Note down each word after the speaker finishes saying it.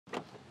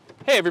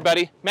Hey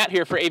everybody, Matt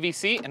here for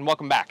AVC and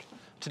welcome back.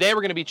 Today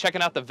we're going to be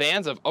checking out the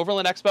vans of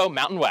Overland Expo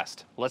Mountain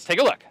West. Let's take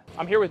a look.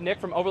 I'm here with Nick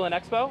from Overland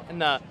Expo, and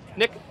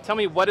Nick, tell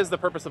me, what is the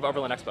purpose of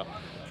Overland Expo?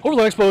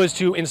 Overland Expo is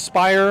to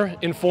inspire,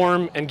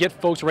 inform, and get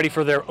folks ready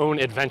for their own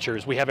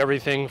adventures. We have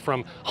everything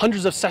from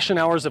hundreds of session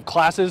hours of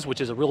classes,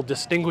 which is a real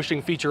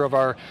distinguishing feature of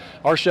our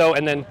show,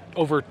 and then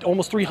over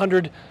almost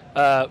 300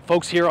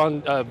 folks here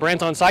on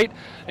brands on site,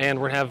 and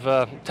we're going to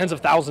have tens of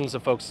thousands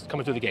of folks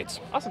coming through the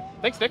gates. Awesome.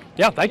 Thanks, Nick.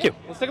 Yeah, thank you.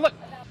 Let's take a look.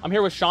 I'm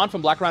here with Sean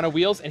from Black Rhino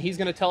Wheels, and he's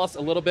going to tell us a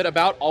little bit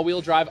about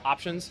all-wheel drive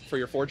options for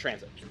your Ford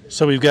Transit.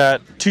 So we've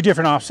got two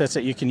different offsets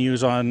that you can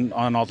use on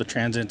all the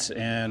Transits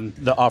and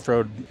the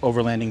off-road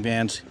overlanding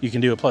vans. You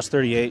can do a plus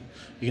 38,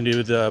 you can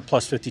do the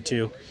plus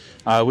 52.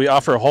 We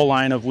offer a whole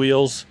line of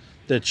wheels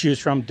to choose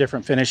from,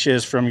 different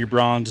finishes from your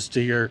bronze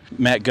to your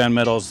matte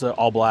gunmetals, the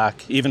all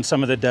black, even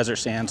some of the desert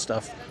sand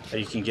stuff that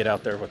you can get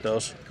out there with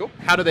those. Cool.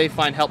 How do they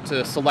find help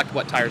to select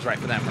what tires right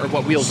for them or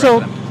what wheels So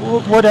right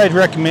for them? what I'd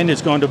recommend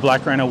is going to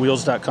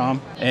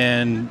blackrhinowheels.com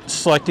and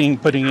selecting,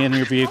 putting in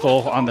your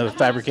vehicle on the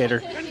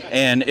fabricator,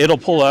 and it'll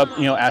pull up,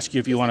 ask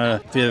you if you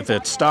want to, if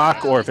it's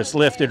stock or if it's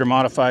lifted or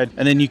modified,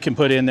 and then you can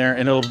put in there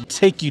and it'll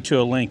take you to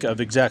a link of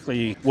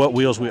exactly what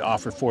wheels we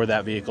offer for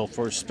that vehicle,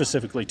 for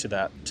specifically to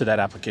that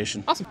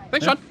application. Awesome.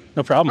 Thanks, Sean.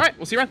 No problem. All right,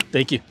 we'll see you around.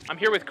 Thank you. I'm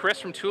here with Chris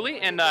from Thule,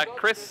 and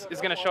Chris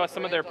is going to show us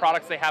some of their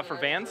products they have for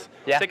vans.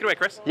 Yeah. Take it away,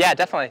 Chris. Yeah,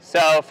 definitely.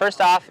 So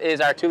first off is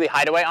our Thule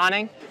Hideaway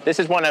awning. This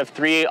is one of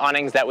 3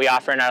 awnings that we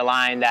offer in our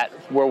line that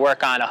will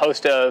work on a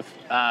host of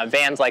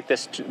vans like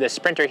this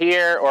Sprinter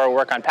here, or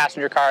work on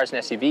passenger cars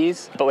and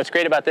SUVs. But what's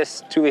great about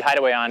this Thule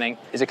Hideaway awning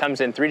is it comes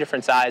in 3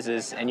 different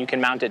sizes, and you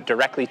can mount it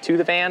directly to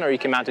the van, or you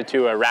can mount it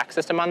to a rack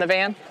system on the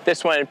van.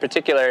 This one in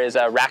particular is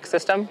a rack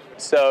system.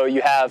 So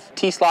you have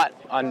T-slot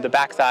on the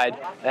backside,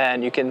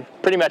 and you can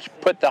pretty much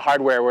put the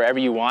hardware wherever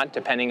you want,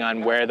 depending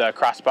on where the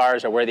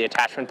crossbars or where the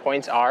attachment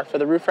points are for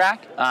the roof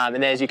rack. And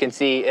then as you can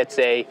see, it's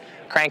a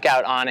crank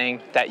out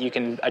awning that you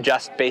can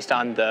adjust based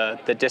on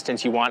the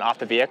distance you want off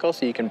the vehicle.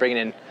 So you can bring it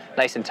in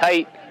nice and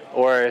tight,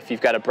 or if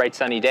you've got a bright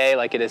sunny day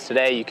like it is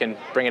today, you can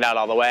bring it out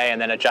all the way and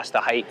then adjust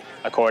the height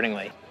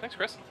accordingly. Thanks,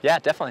 Chris. Yeah,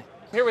 definitely.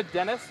 I'm here with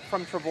Dennis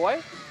from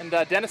Travois, and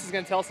Dennis is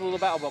going to tell us a little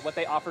bit about what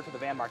they offer to the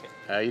van market.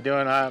 How you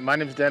doing? My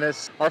name's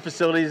Dennis. Our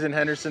facility is in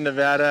Henderson,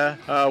 Nevada.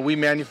 We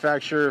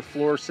manufacture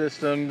floor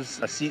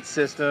systems, seat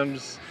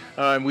systems,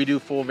 and we do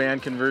full van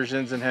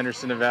conversions in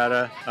Henderson,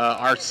 Nevada.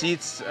 Our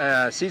seats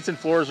and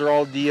floors are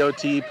all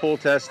DOT, pull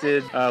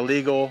tested,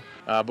 legal.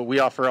 But we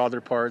offer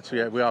other parts.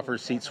 We offer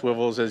seat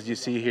swivels, as you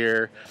see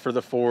here, for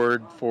the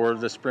Ford, for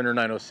the Sprinter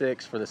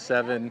 906, for the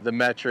 7, the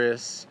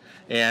Metris,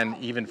 and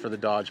even for the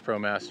Dodge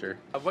ProMaster.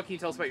 What can you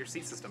tell us about your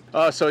seat system?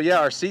 So yeah,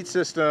 our seat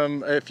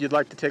system, if you'd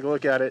like to take a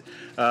look at it,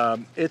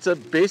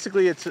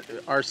 basically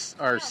our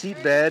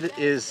seat bed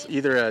is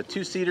either a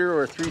 2-seater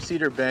or a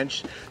 3-seater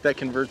bench that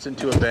converts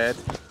into a bed.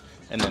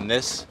 And then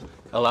this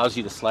allows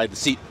you to slide the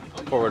seat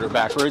forward or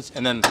backwards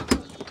and then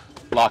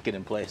lock it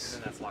in place.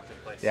 And that's locked in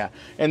place. Yeah,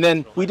 and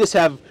then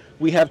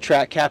we have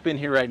track cap in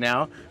here right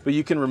now, but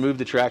you can remove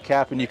the track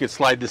cap and you can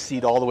slide the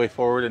seat all the way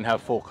forward and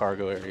have full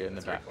cargo area in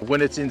the back.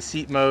 When it's in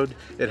seat mode,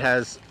 it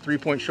has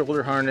 3-point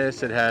shoulder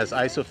harness, it has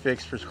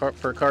ISOFIX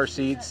for car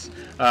seats,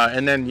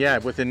 and then yeah,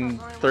 within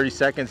 30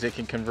 seconds it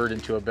can convert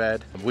into a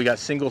bed. We got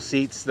single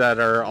seats that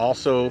are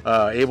also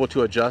able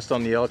to adjust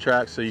on the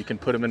L-track, so you can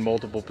put them in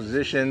multiple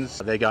positions.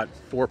 They got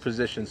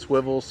 4-position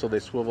swivels, so they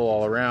swivel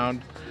all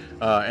around,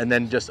 and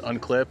then just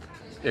unclip.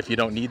 If you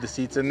don't need the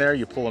seats in there,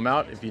 you pull them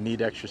out. If you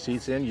need extra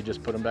seats in, you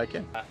just put them back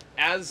in.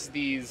 As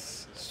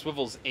these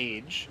swivels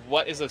age,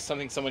 what is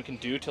something someone can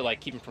do to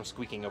keep them from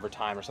squeaking over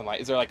time or something?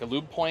 Is there a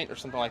lube point or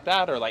something like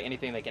that, or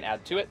anything they can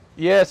add to it?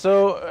 Yeah,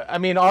 so I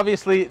mean,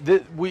 obviously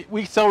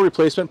we sell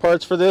replacement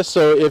parts for this,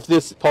 so if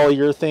this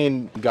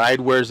polyurethane guide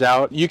wears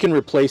out, you can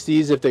replace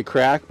these if they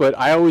crack, but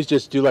I always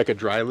just do a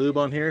dry lube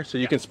on here, so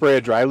you can spray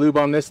a dry lube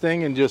on this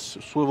thing and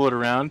just swivel it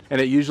around,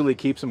 and it usually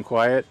keeps them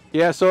quiet.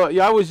 Yeah, so I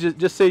always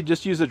just say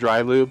use a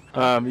dry lube.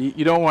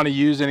 You don't want to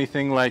use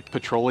anything like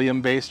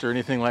petroleum based or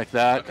anything like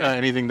that. Okay.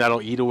 Anything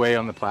that'll eat away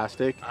on the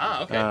plastic.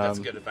 Ah, okay, that's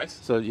good advice.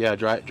 So yeah,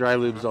 dry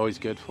lube is always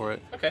good for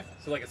it. Okay,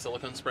 so a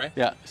silicone spray?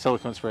 Yeah,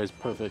 silicone spray is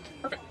perfect.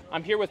 Perfect.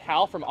 I'm here with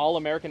Hal from All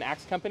American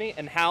Axe Company,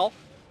 and Hal,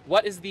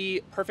 what is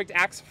the perfect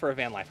axe for a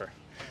van lifer?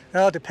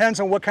 Well, it depends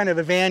on what kind of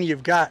a van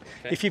you've got.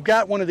 Okay. If you've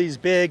got one of these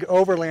big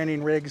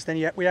overlanding rigs,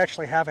 then we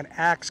actually have an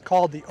axe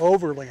called the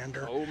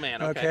Overlander. Oh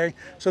man, okay.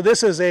 So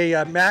this is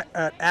an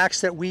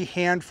axe that we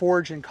hand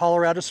forge in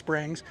Colorado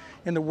Springs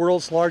in the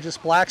world's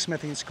largest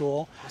blacksmithing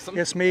school. Awesome.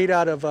 It's made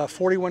out of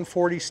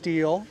 4140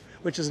 steel,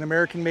 which is an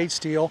American-made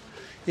steel.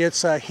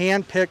 It's a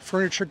hand-picked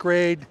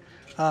furniture-grade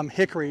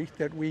hickory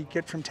that we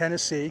get from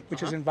Tennessee,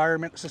 which is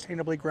environmentally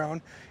sustainably grown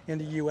in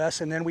the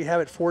U.S. And then we have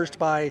it forged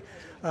by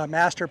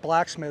master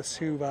blacksmiths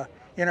who,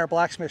 in our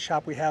blacksmith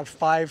shop, we have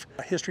 5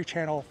 History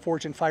Channel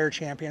Forge and Fire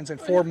champions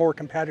and 4 more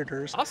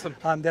competitors. Awesome.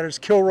 That is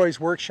Kilroy's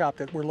workshop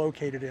that we're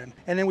located in.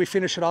 And then we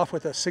finish it off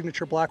with a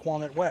signature black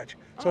walnut wedge.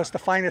 So it's the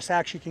finest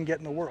axe you can get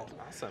in the world.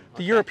 Awesome.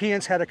 The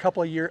Europeans had a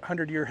couple of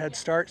 100-year head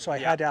start, so I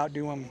had to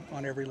outdo them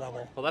on every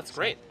level. Well, that's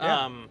great.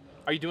 Yeah.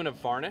 Are you doing a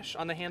varnish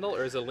on the handle,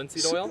 or is it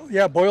linseed oil?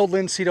 Yeah, boiled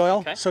linseed oil.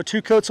 Okay. So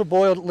 2 coats of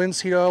boiled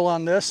linseed oil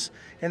on this,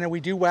 and then we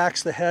do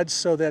wax the heads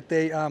so that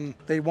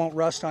they won't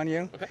rust on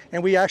you. Okay.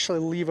 And we actually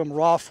leave them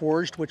raw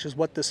forged, which is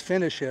what this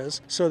finish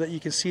is, so that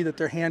you can see that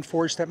they're hand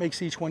forged. That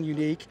makes each one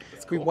unique.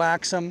 Cool. We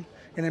wax them,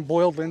 and then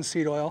boiled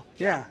linseed oil.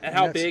 Yeah. And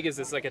how big is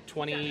this? Like a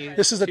 20?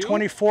 This is a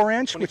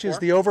 24-inch, which is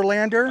the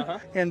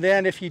Overlander. And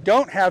then if you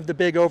don't have the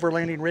big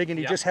overlanding rig and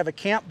you just have a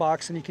camp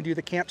box, and you can do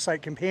the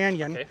campsite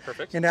companion. Okay,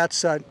 perfect. And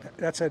that's a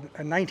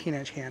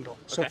 19-inch handle,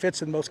 so it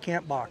fits in most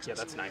camp boxes. Yeah,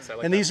 that's nice. I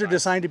like and that these are size.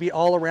 designed to be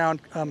all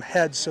around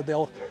heads, so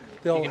they'll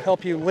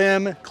help you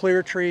limb,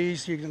 clear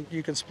trees.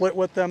 You can split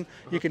with them.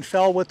 You can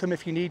fell with them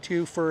if you need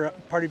to for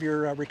part of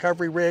your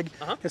recovery rig,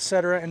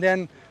 etc. And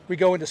then we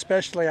go into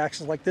specialty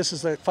axes, like this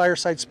is a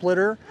fireside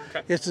splitter.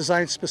 Okay. It's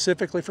designed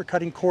specifically for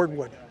cutting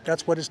cordwood.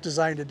 That's what it's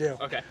designed to do.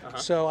 Okay.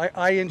 So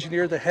I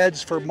engineer the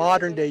heads for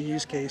modern day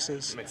use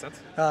cases Makes sense.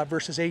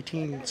 versus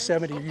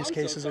 1870 use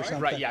cases or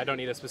something. Right, yeah, I don't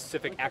need a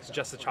specific axe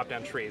just to chop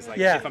down trees, like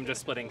Yeah. if I'm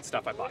just splitting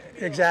stuff I bought.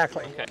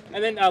 Exactly. Okay.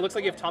 And then looks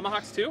like you have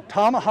tomahawks too?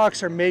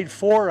 Tomahawks are made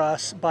for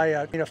us by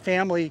a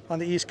family on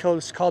the East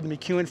Coast called the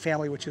McEwen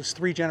family, which is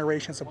 3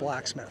 generations of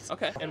blacksmiths.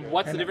 Okay. And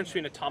what's the difference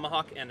between a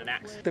tomahawk and an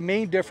axe? The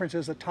main difference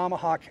is the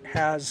tomahawk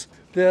has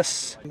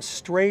this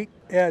straight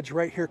edge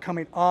right here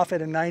coming off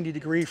at a 90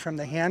 degree from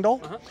the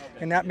handle,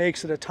 and that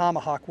makes it a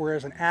tomahawk,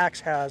 whereas an axe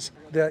has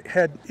the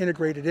head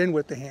integrated in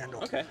with the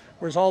handle. Okay.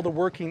 Whereas all the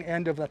working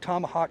end of the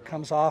tomahawk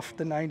comes off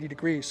the 90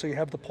 degrees, so you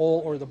have the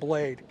pole or the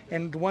blade.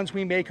 And the ones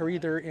we make are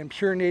either in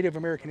pure Native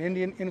American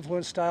Indian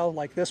influence style,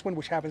 like this one,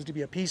 which happens to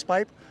be a peace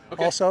pipe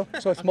also,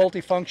 so it's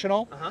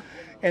multifunctional.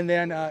 And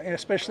then, and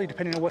especially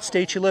depending on what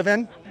state you live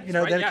in, you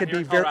know, right, then yeah, it could here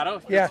be in Colorado,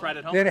 if it's right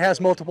at home. then it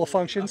has multiple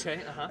functions.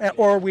 Okay,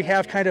 Or we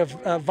have kind of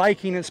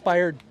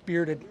Viking-inspired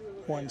bearded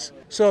ones.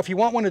 So if you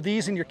want one of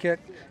these in your kit,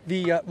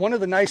 one of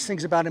the nice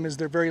things about them is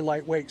they're very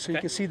lightweight, so you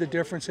can see the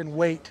difference in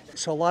weight.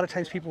 So a lot of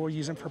times people will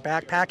use them for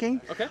backpacking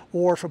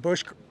or for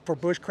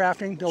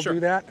bushcrafting. They'll do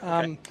that.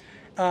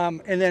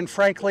 And then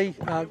frankly,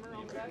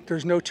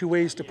 there's no 2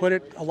 ways to put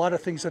it. A lot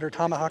of things that are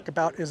tomahawk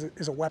about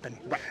is a weapon.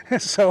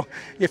 Right. So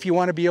if you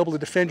want to be able to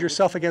defend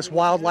yourself against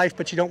wildlife,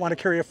 but you don't want to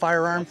carry a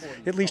firearm,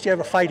 at least you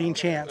have a fighting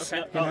chance.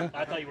 Okay. You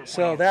know?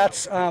 So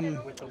that's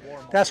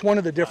one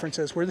of the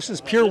differences. Where this is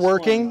pure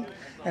working,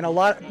 and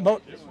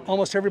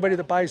almost everybody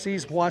that buys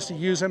these wants to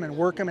use them and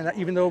work them. And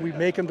even though we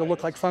make them to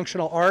look like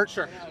functional art,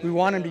 we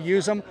want them to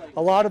use them.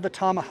 A lot of the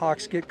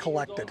tomahawks get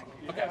collected.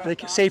 They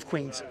save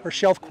queens or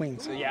shelf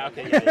queens. Yeah.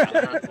 Okay.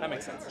 Yeah. That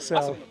makes sense. So.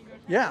 Awesome.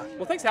 Yeah.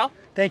 Well, thanks, Hal.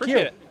 Thank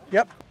Appreciate you. It.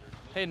 Yep.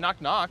 Hey,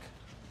 knock, knock.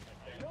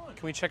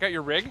 Can we check out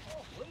your rig?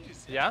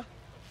 Yeah.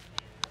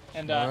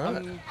 And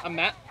I'm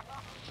Matt.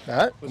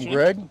 Matt, What's I'm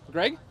your Greg. name?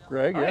 Greg.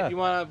 Greg, All yeah. right.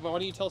 Why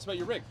don't you tell us about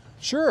your rig?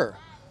 Sure.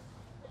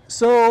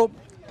 So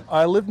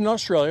I lived in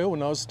Australia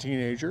when I was a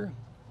teenager.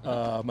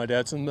 My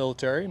dad's in the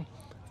military.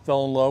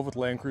 Fell in love with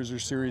Land Cruiser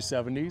Series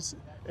 70s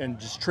and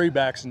just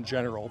treebacks in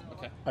general.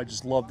 Okay. I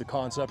just loved the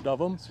concept of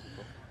them.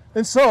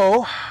 And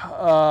so,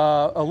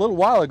 a little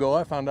while ago,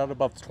 I found out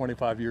about the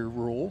 25-year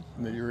rule,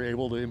 and that you're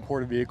able to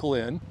import a vehicle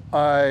in.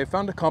 I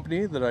found a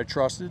company that I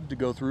trusted to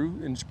go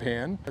through in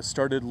Japan. I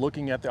started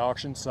looking at the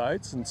auction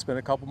sites and spent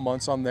a couple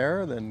months on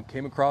there, then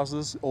came across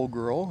this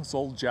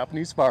old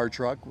Japanese fire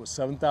truck with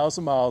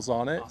 7,000 miles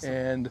on it,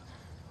 and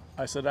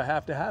I said, I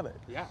have to have it.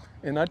 Yeah.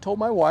 And I told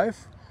my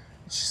wife.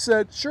 She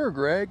said, sure,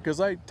 Greg,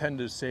 because I tend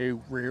to say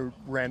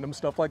random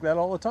stuff like that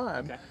all the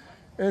time. Okay.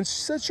 And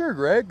she said, sure,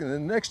 Greg. And the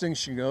next thing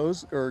she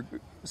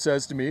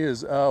says to me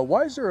is,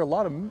 why is there a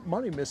lot of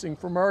money missing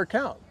from our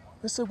account?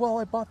 I said, well,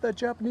 I bought that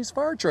Japanese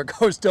fire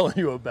truck I was telling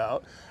you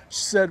about.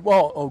 She said,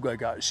 well, oh my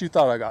God, she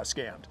thought I got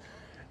scammed.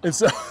 And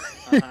so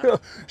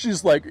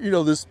she's like,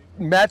 this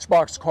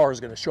Matchbox car is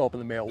going to show up in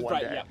the mail one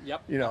day.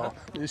 Yep.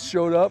 It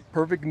showed up,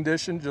 perfect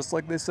condition, just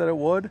like they said it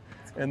would.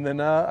 And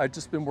then I've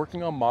just been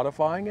working on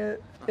modifying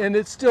it. And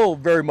it's still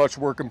very much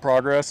work in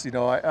progress.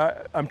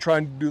 I'm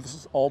trying to do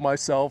this all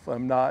myself.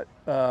 I'm not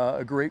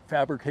a great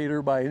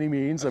fabricator by any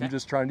means. I'm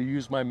just trying to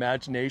use my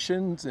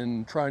imagination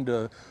and trying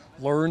to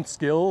learn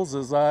skills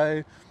as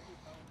I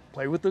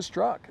play with this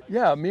truck.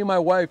 Yeah, me and my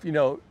wife,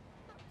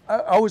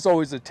 I was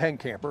always a tent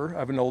camper. I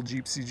have an old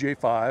Jeep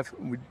CJ5.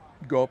 We'd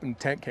go up and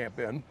tent camp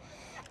in.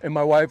 And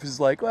my wife is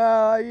like,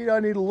 well, I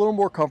need a little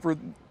more comfort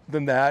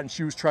than that, and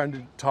she was trying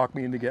to talk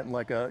me into getting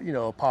like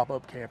a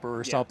pop-up camper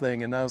or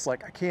something, and I was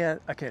like, I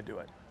can't do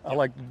it. I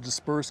like to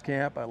disperse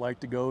camp. I like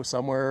to go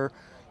somewhere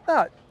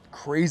not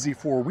crazy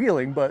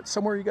four-wheeling, but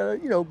somewhere you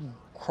gotta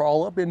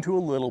crawl up into a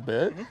little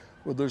bit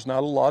where there's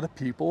not a lot of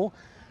people.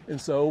 And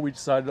so we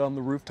decided on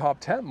the rooftop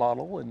tent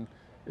model, and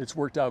it's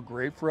worked out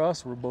great for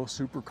us. We're both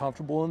super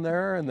comfortable in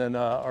there, and then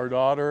our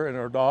daughter and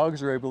our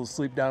dogs are able to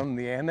sleep down in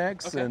the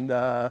annex and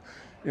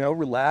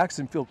relax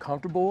and feel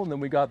comfortable. And then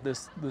we got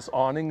this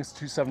awning, this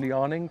 270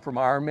 awning from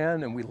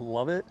Ironman, and we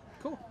love it.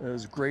 Cool. It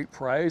was a great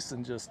price,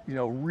 and just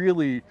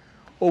really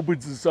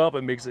opens this up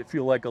and makes it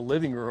feel like a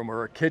living room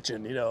or a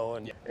kitchen, you know,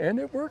 and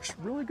it works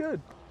really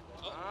good.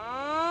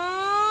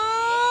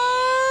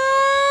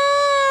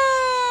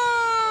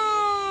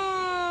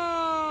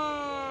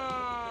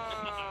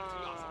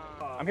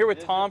 I'm here with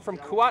Tom from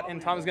Küat,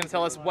 and Tom's going to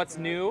tell us what's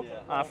new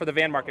for the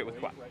van market with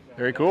Küat.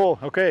 Very cool.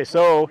 Okay,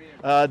 so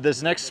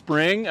this next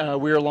spring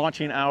we are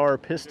launching our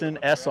Piston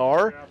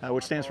SR,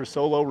 which stands for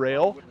Solo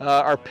Rail.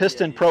 Our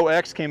Piston Pro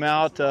X came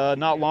out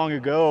not long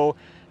ago,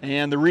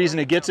 and the reason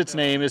it gets its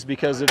name is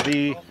because of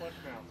the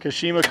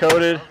Kashima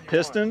coated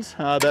pistons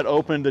that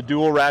open the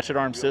dual ratchet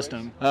arm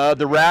system.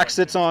 The rack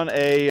sits on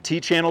a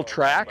T-channel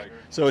track,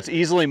 so it's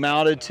easily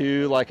mounted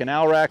to like an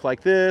owl rack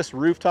like this,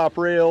 rooftop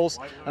rails,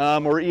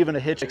 or even a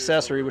hitch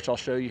accessory, which I'll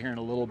show you here in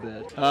a little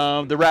bit.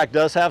 The rack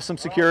does have some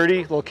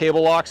security, little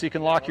cable lock so you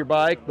can lock your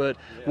bike, but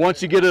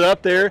once you get it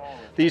up there,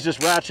 these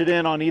just ratchet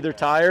in on either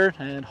tire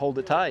and hold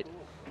it tight.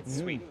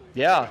 Sweet.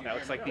 Yeah. That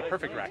looks like the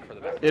perfect rack for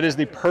the back. It is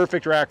the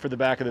perfect rack for the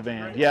back of the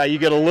van. Yeah, you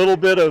get a little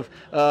bit of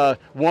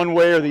one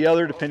way or the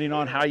other depending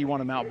on how you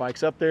want to mount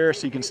bikes up there,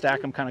 so you can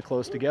stack them kind of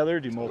close together,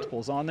 do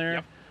multiples on there.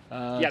 Yep.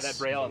 Yeah, that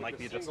rail and like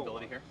the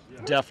adjustability here.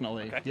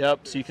 Definitely. Okay.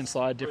 Yep, so you can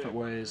slide different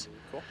ways.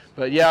 Cool.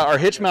 But yeah, our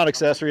hitch mount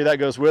accessory that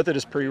goes with it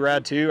is pretty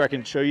rad too. I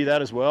can show you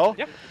that as well.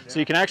 Yep. So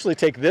you can actually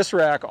take this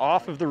rack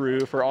off of the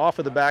roof or off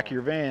of the back of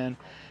your van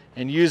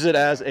and use it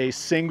as a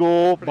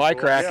single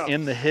bike rack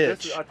in the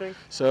hitch.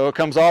 So it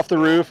comes off the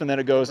roof and then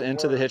it goes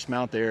into the hitch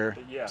mount there.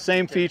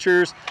 Same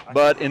features,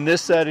 but in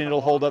this setting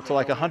it'll hold up to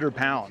like 100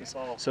 pounds.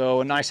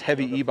 So a nice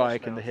heavy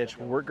e-bike in the hitch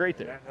will work great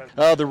there.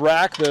 The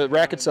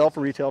rack itself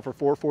will retail for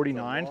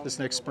 $449 this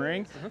next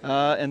spring,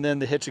 and then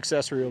the hitch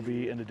accessory will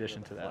be in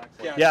addition to that.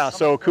 Yeah,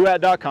 so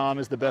Küat.com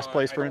is the best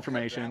place for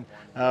information.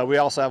 We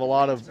also have a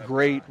lot of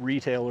great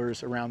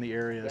retailers around the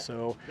area,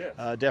 so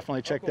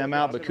definitely check them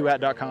out, but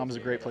Küat.com is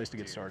a great place to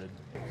get started.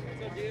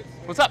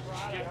 What's up?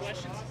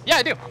 Yeah,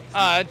 I do.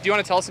 Do you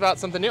want to tell us about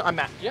something new? I'm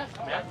Matt. Yeah,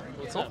 Matt.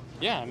 What's up?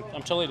 Yeah,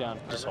 I'm totally down.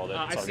 Just hold it.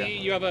 I see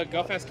you have a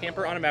Go Fast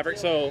camper on a Maverick,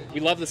 so we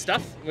love the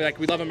stuff.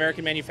 We love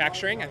American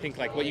manufacturing. I think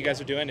like what you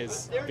guys are doing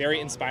is very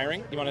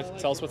inspiring. You want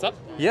to tell us what's up?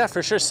 Yeah,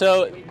 for sure.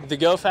 So the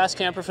Go Fast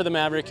camper for the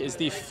Maverick is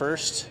the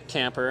first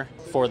camper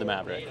for the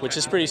Maverick, which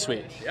is pretty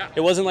sweet. Yeah.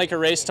 It wasn't like a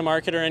race to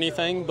market or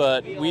anything,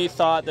 but we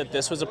thought that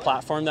this was a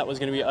platform that was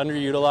going to be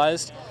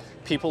underutilized.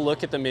 People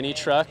look at the mini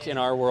truck in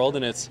our world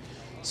and it's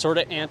sort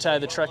of anti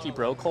the trucky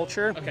bro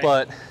culture,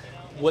 but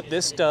what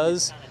this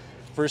does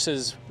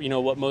versus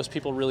what most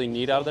people really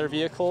need out of their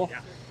vehicle,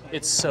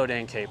 it's so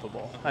dang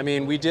capable. I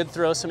mean, we did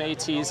throw some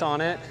ATs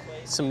on it,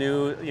 some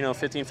new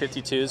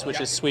 1552s,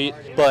 which is sweet,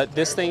 but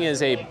this thing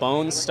is a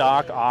bone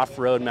stock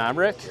off-road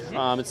Maverick.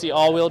 It's the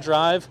all-wheel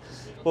drive.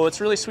 But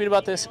what's really sweet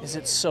about this is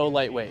it's so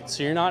lightweight,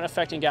 so you're not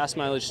affecting gas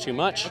mileage too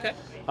much.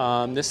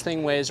 This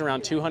thing weighs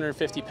around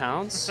 250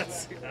 pounds.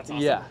 That's awesome.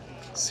 Yeah.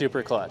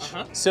 Super clutch.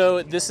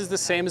 So this is the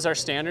same as our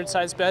standard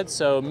size bed.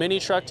 So mini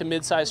truck to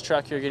mid-size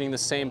truck, you're getting the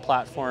same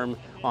platform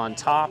on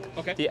top.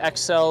 The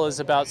XL is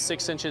about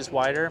 6 inches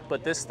wider,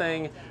 but this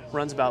thing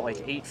runs about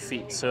like 8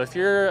 feet. So if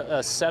you're a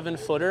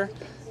 7-footer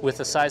with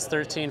a size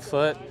 13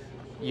 foot,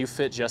 you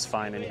fit just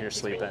fine in here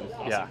sleeping.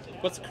 Awesome. Yeah.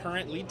 What's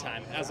current lead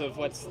time as of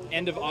what's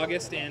end of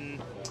August in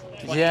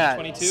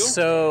 2022? Yeah.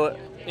 So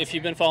if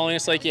you've been following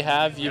us like you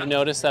have, you've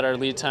noticed that our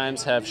lead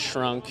times have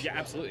shrunk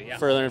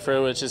further and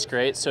further, which is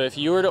great. So if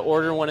you were to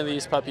order one of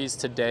these puppies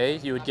today,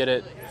 you would get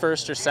it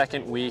first or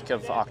second week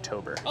of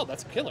October. Oh,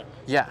 that's a killer.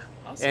 Yeah.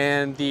 Awesome.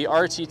 And the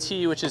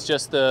RTT, which is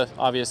just the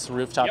obvious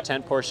rooftop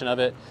tent portion of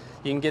it,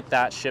 you can get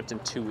that shipped in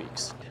 2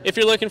 weeks. If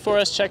you're looking for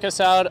us, check us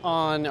out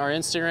on our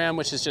Instagram,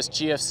 which is just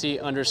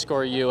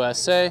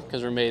GFC_USA,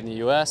 because we're made in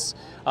the US.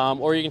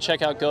 Or you can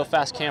check out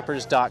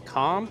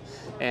gofastcampers.com,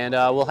 and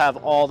we'll have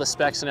all the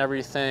specs and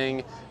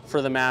everything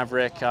for the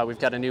Maverick. We've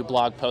got a new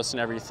blog post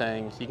and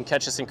everything. You can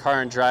catch us in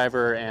Car and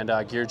Driver and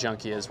Gear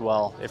Junkie as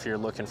well if you're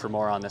looking for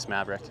more on this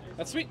Maverick.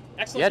 That's sweet.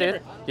 Excellent. Yeah, camper.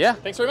 dude. Yeah.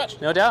 Thanks very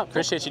much. No doubt.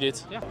 Appreciate you,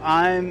 dudes. Yeah.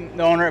 I'm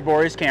the owner at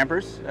Boreas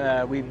Campers.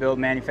 We build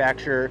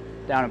manufacture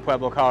down in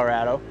Pueblo,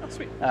 Colorado. Oh,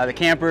 sweet. The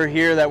camper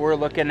here that we're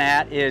looking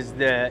at is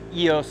the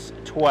EOS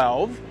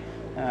 12.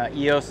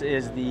 EOS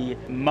is the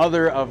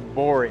mother of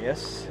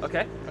Boreas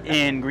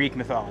in Greek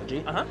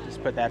mythology.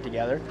 Just put that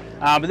together.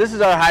 But this is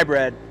our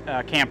hybrid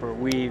camper.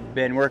 We've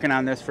been working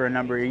on this for a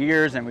number of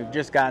years, and we've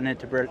just gotten it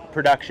to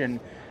production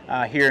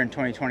here in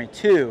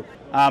 2022.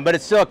 But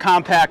it's still a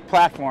compact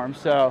platform,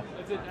 so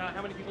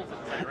how many people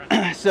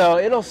sit so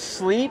it'll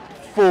sleep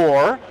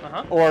 4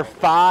 or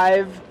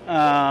 5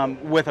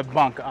 with a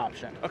bunk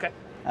option.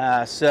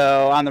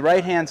 So on the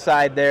right-hand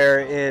side there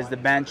is the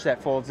bench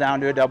that folds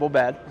down to a double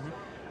bed.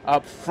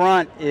 Up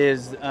front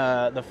is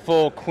the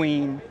full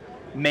queen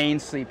main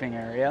sleeping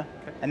area,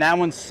 and that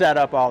one's set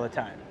up all the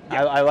time.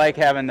 I like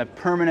having the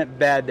permanent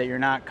bed that you're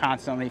not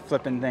constantly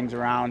flipping things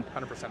around.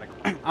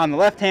 100%. On the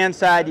left-hand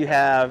side, you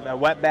have a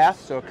wet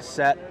bath, so a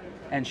cassette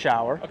and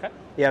shower.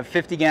 You have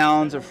 50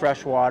 gallons of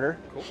fresh water,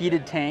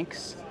 heated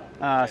tanks,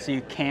 so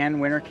you can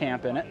winter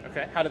camp in it.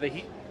 How do they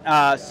heat?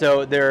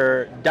 So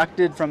they're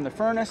ducted from the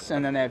furnace,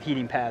 and then they have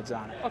heating pads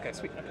on it.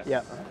 Sweet.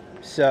 Yep.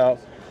 So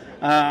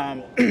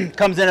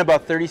Comes in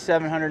about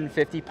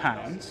 3,750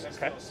 pounds.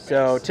 Okay.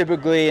 So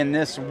typically in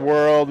this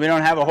world, we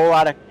don't have a whole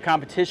lot of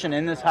competition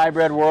in this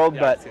hybrid world,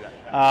 Yeah,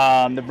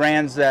 but the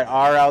brands that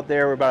are out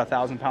there were about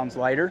 1,000 pounds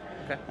lighter.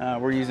 Okay.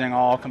 We're using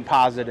all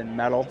composite and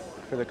metal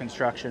for the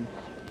construction.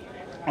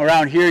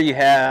 Around here you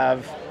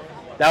have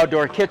the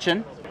outdoor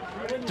kitchen,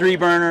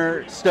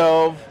 3-burner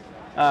stove,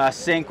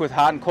 sink with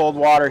hot and cold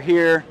water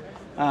here,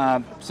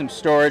 some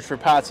storage for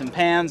pots and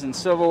pans and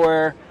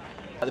silverware.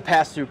 The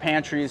pass-through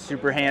pantry is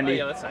super handy.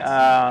 Oh, yeah, that's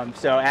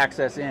nice. So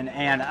access in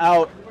and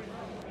out.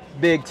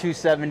 Big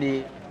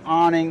 270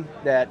 awning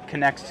that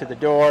connects to the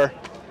door.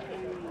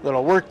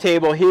 Little work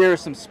table here,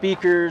 some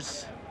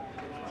speakers.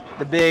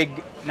 The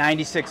big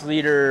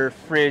 96-liter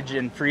fridge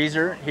and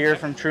freezer here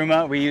from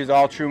Truma. We use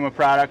all Truma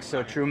products,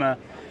 so Truma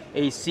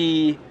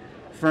AC,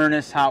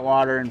 furnace, hot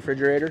water, and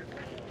refrigerator.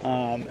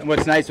 And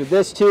what's nice with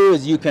this too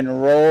is you can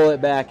roll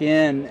it back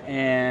in,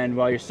 and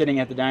while you're sitting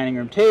at the dining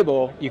room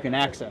table, you can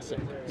access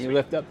it. You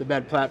lift up the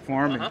bed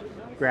platform and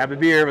grab a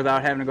beer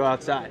without having to go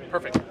outside.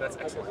 Perfect. That's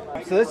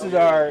excellent. So this is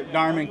our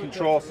Garmin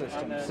control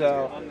system.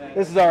 So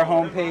this is our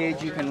home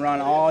page. You can run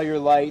all your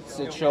lights.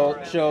 It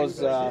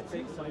shows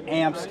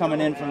amps coming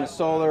in from the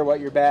solar,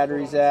 what your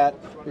battery's at.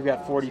 We've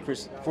got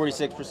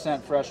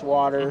 46% fresh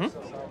water.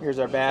 Here's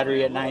our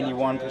battery at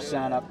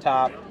 91% up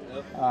top.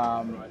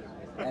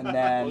 And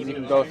then you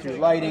can go through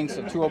lighting,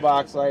 so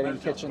toolbox lighting,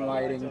 kitchen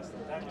lighting,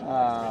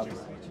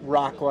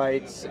 rock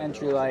lights,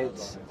 entry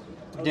lights,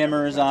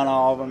 dimmers on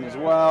all of them as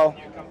well.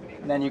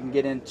 And then you can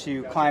get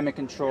into climate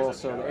control,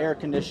 so the air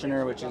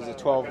conditioner, which is a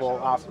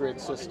 12-volt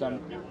off-grid system,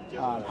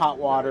 hot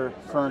water,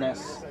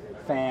 furnace,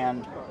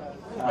 fan.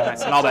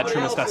 Nice. And all that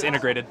Truma stuff's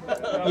integrated.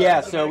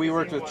 Yeah, so we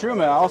worked with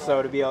Truma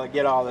also to be able to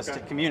get all this to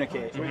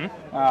communicate.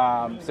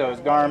 So it's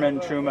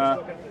Garmin,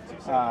 Truma,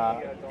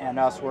 and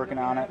us working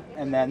on it.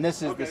 And then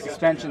this is the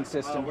suspension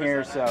system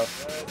here, so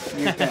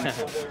you can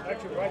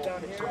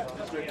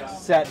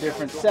set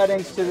different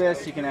settings to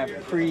this. You can have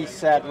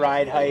preset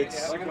ride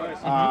heights,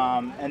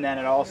 and then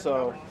it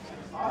also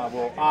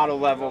will auto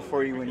level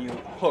for you when you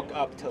hook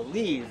up to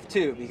leave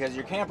too, because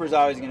your camper is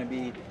always going to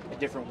be a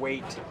different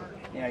weight.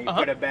 You know, you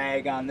put a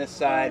bag on this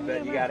side,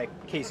 but you got a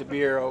case of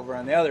beer over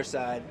on the other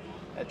side.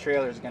 That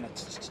trailer is going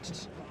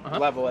to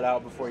level it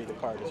out before you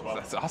depart as well.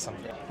 That's awesome.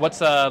 What's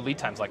lead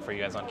times like for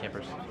you guys on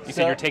campers? You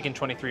said you're taking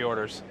 23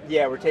 orders.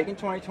 Yeah, we're taking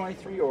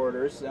 23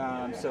 orders.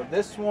 So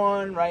this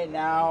one right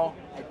now,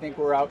 I think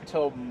we're out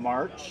till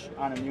March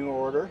on a new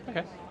order.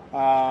 Okay.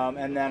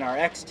 And then our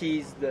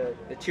XTs, the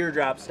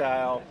teardrop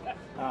style,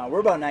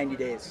 we're about 90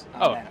 days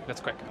on that.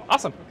 That's quick.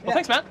 Awesome. Well,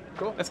 thanks, Matt.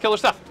 Cool. That's killer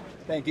stuff.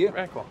 Thank you.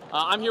 Very cool.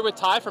 I'm here with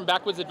Ty from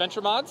Backwoods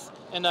Adventure Mods.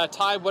 And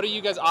Ty, what are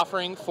you guys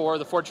offering for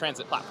the Ford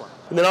Transit platform?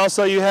 And then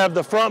also you have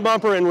the front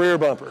bumper and rear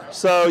bumper.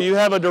 So you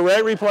have a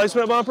direct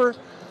replacement bumper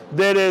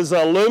that is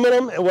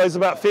aluminum. It weighs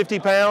about 50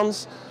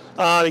 pounds.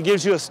 It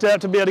gives you a step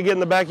to be able to get in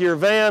the back of your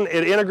van.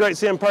 It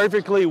integrates in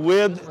perfectly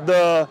with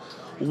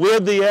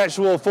the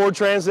actual Ford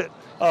Transit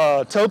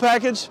tow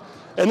package.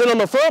 And then on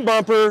the front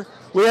bumper,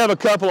 we have a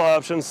couple of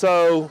options.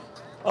 So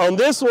on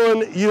this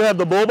one, you have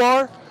the bull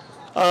bar.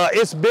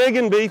 It's big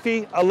and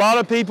beefy. A lot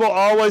of people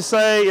always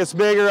say it's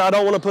bigger. I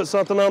don't want to put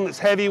something on that's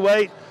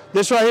heavyweight.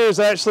 This right here is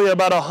actually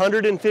about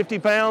 150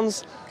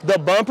 pounds. The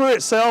bumper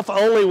itself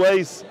only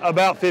weighs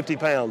about 50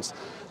 pounds.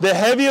 The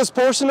heaviest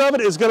portion of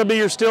it is going to be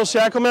your steel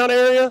shackle mount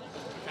area.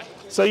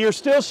 So your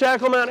steel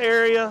shackle mount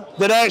area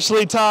that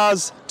actually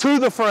ties to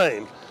the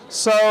frame.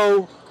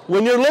 So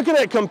when you're looking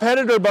at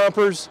competitor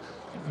bumpers,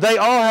 they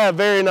all have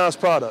very nice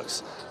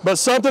products. But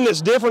something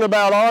that's different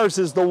about ours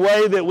is the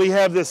way that we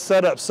have this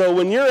set up. So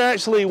when you're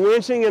actually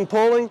winching and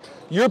pulling,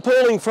 you're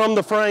pulling from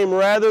the frame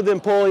rather than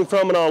pulling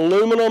from an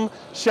aluminum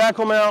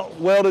shackle mount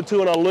welded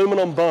to an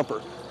aluminum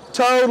bumper.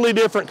 Totally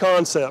different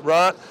concept,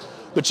 right?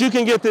 But you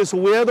can get this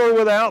with or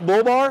without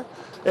bull bar.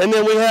 And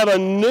then we have a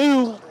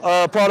new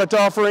product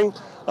offering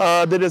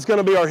that is going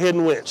to be our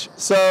hidden winch.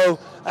 So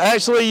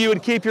actually you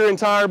would keep your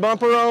entire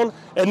bumper on,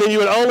 and then you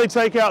would only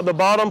take out the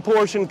bottom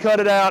portion, cut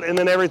it out, and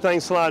then everything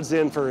slides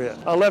in for it.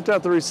 I left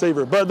out the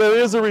receiver, but there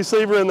is a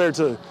receiver in there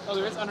too. Oh,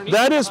 there is underneath?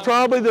 That is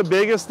probably the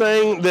biggest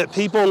thing that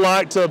people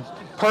like to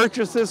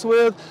purchase this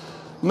with.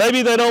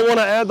 Maybe they don't want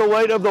to add the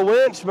weight of the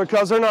winch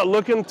because they're not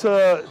looking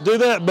to do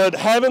that, but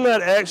having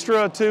that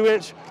extra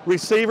 2-inch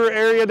receiver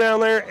area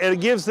down there, it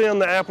gives them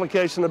the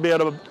application to be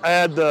able to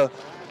add the,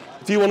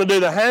 if you want to do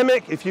the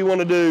hammock, if you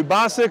want to do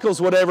bicycles,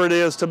 whatever it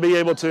is, to be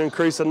able to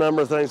increase the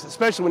number of things,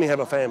 especially when you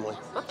have a family.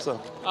 So,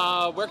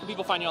 where can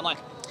people find you online?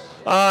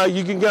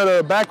 You can go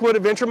to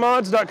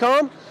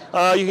backwoodadventuremods.com.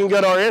 You can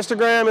go to our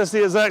Instagram, it's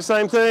the exact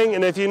same thing.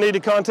 And if you need to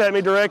contact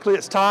me directly,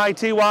 it's Ty,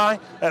 T-Y,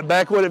 at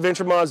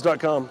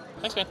backwoodadventuremods.com.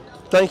 Thanks, man.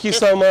 Thank you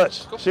so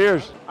much. Cool.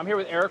 Cheers. I'm here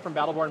with Eric from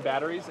Battleborn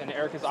Batteries, and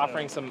Eric is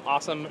offering some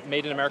awesome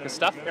Made in America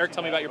stuff. Eric,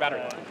 tell me about your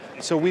battery.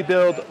 So we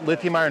build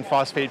lithium iron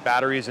phosphate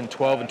batteries in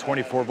 12 and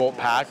 24 volt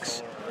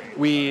packs.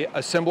 We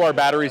assemble our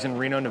batteries in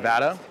Reno,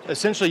 Nevada.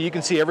 Essentially, you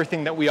can see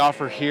everything that we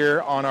offer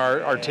here on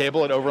our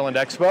table at Overland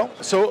Expo.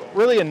 So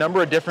really a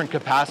number of different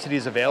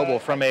capacities available,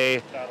 from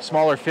a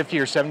smaller 50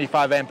 or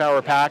 75 amp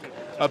hour pack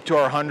up to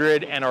our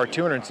 100 and our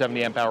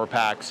 270 amp hour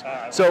packs.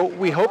 So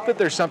we hope that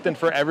there's something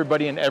for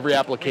everybody in every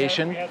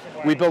application.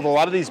 We build a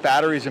lot of these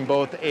batteries in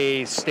both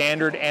a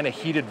standard and a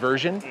heated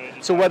version.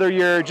 So whether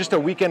you're just a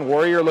weekend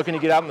warrior looking to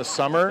get out in the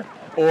summer,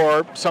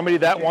 or somebody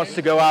that wants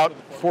to go out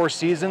 4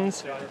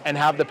 seasons and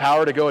have the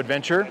power to go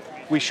adventure,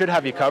 we should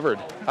have you covered.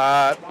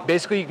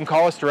 Basically, you can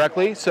call us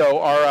directly. So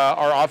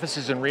our office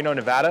is in Reno,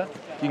 Nevada.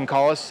 You can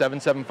call us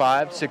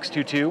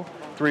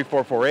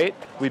 775-622-3448.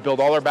 We build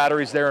all our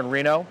batteries there in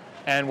Reno,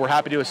 and we're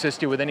happy to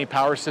assist you with any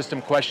power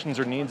system questions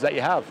or needs that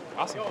you have.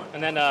 Awesome.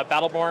 And then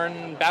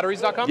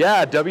battlebornbatteries.com?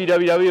 Yeah,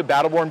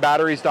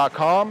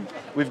 www.battlebornbatteries.com.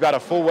 We've got a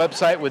full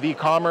website with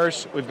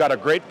e-commerce. We've got a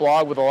great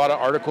blog with a lot of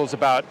articles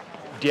about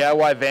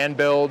DIY van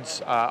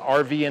builds,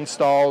 RV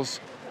installs,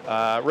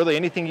 really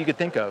anything you could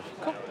think of.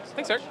 Cool.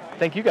 Thanks, Eric.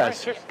 Thank you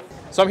guys. All right, cheers.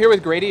 So I'm here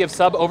with Grady of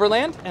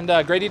Suboverland, and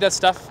Grady does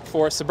stuff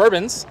for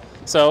Suburbans.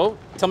 So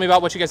tell me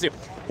about what you guys do.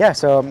 Yeah,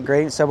 so I'm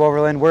Grady at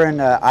Suboverland. We're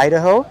in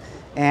Idaho,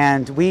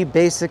 and we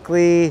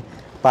basically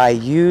buy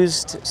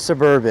used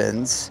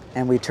Suburbans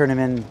and we turn them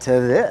into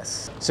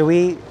this. So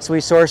we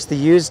source the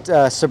used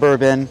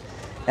Suburban,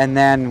 and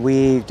then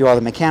we do all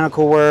the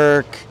mechanical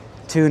work,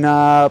 tune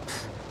up,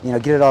 you know,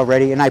 get it all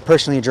ready. And I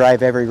personally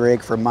drive every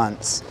rig for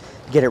months,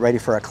 get it ready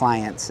for our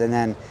clients, and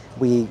then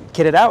we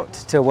kit it out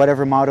to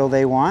whatever model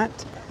they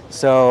want.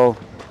 So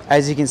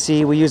as you can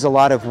see, we use a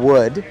lot of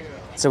wood.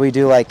 So we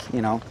do, like,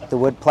 you know, the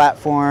wood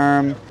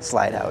platform,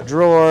 slide out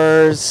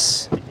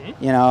drawers,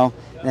 you know,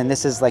 and then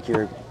this is like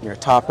your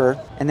topper.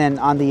 And then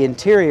on the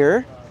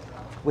interior,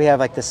 we have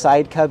like the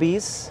side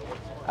cubbies.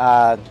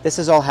 This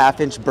is all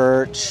 1/2-inch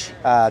birch.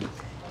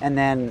 And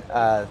then,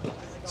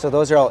 so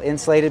those are all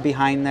insulated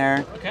behind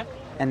there. Okay.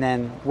 And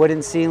then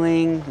wooden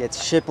ceiling, it's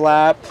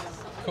shiplap.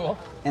 Cool.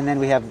 And then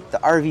we have the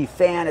RV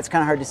fan. It's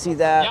kind of hard to see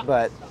that, yeah.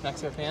 but.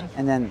 Next to a fan.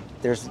 And then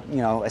there's, you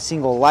know, a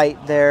single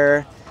light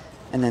there.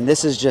 And then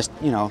this is just,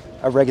 you know,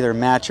 a regular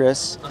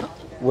mattress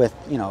with,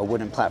 you know, a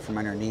wooden platform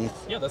underneath.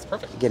 Yeah, that's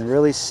perfect. Again,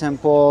 really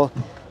simple.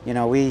 You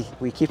know, we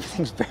keep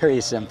things very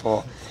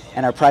simple,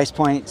 and our price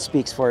point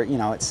speaks for, you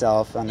know,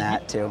 itself on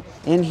that too.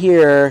 In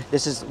here,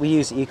 we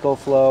use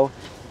EcoFlow,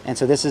 and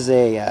so this is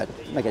a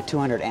like a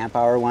 200 amp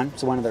hour one.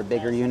 So one of their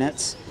bigger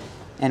units,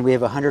 and we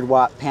have a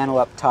 100-watt panel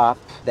up top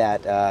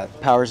that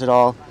powers it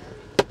all.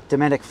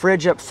 Dometic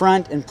fridge up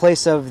front in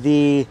place of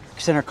the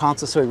center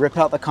console, so we rip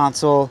out the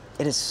console.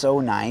 It is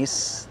so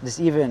nice.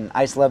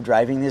 I just love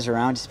driving these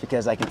around just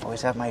because I can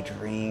always have my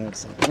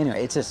drinks.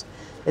 Anyway, it's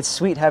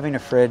sweet having a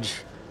fridge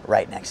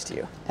right next to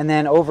you. And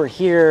then over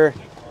here,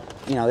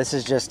 you know, this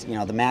is just, you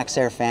know, the Max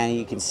Air fan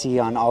you can see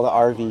on all the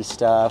RV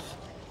stuff,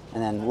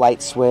 and then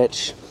light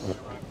switch.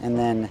 And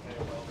then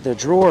the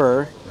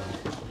drawer,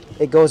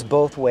 it goes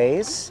both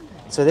ways.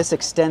 So this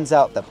extends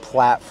out the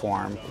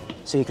platform,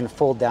 so you can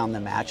fold down the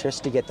mattress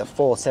to get the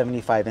full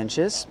 75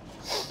 inches.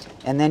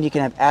 And then you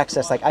can have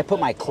access, like I put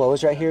my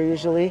clothes right here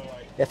usually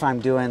if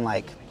I'm doing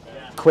like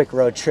quick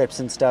road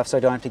trips and stuff, so I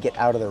don't have to get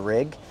out of the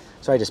rig.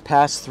 So I just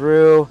pass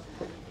through,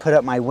 put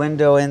up my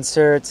window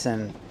inserts,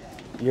 and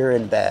you're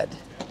in bed.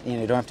 You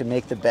know, you don't have to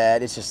make the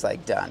bed, it's just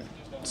like done.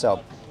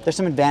 So there's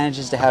some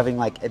advantages to having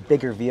like a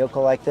bigger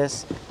vehicle like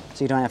this,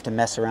 so you don't have to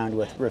mess around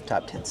with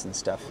rooftop tents and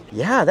stuff.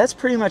 Yeah, that's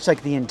pretty much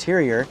like the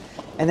interior.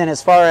 And then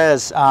as far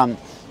as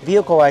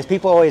vehicle-wise,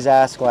 people always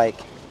ask, like,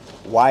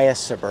 why a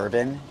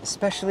Suburban,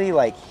 especially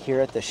like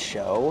here at the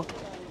show,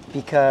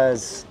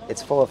 because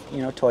it's full of,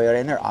 you know, Toyota,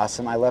 and they're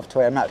awesome. I love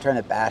Toyota. I'm not trying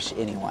to bash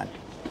anyone,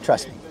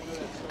 trust me.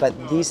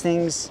 But these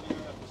things,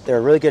 they're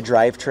a really good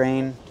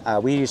drivetrain.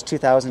 We use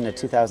 2000 to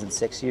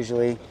 2006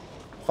 usually,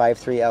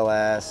 5.3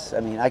 LS. I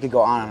mean, I could go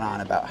on and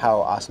on about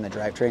how awesome the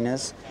drivetrain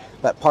is,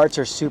 but parts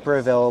are super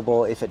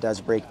available if it does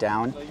break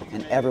down,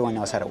 and everyone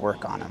knows how to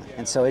work on them.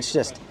 And so it's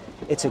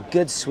a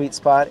good sweet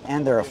spot,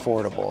 and they're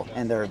affordable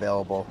and they're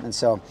available. And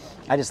so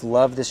I just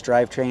love this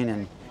drivetrain,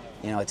 and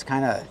you know, it's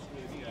kind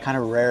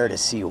of rare to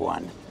see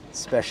one,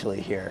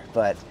 especially here,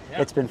 but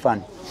yeah. It's been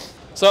fun.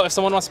 So if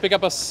someone wants to pick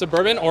up a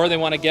Suburban, or they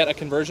want to get a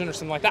conversion or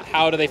something like that,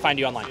 how do they find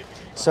you online?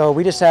 So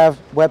we just have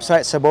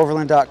website,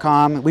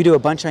 suboverland.com. We do a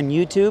bunch on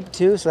YouTube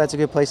too, so that's a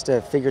good place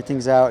to figure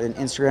things out, and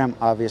Instagram,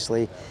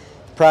 obviously.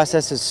 The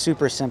process is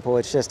super simple.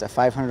 It's just a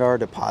 $500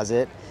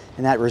 deposit,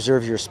 and that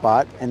reserves your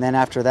spot. And then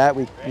after that,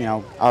 we, you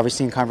know,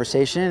 obviously in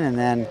conversation, and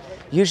then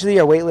usually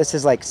our wait list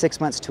is like 6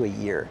 months to a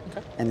year.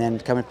 Okay. And then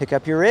come and pick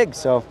up your rig.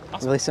 So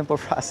awesome. Really simple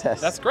process.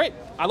 That's great.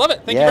 I love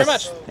it. Thank you very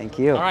much. Thank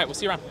you. All right, we'll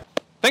see you around.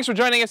 Thanks for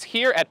joining us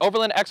here at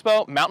Overland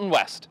Expo Mountain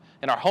West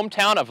in our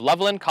hometown of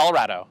Loveland,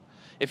 Colorado.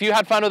 If you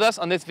had fun with us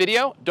on this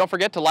video, don't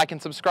forget to like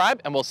and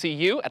subscribe, and we'll see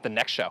you at the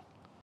next show.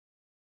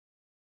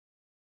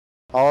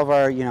 All of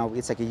our, you know,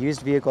 it's like a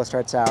used vehicle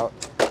starts out,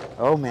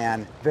 oh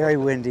man, very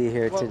windy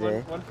here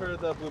today. One for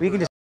the we can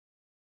just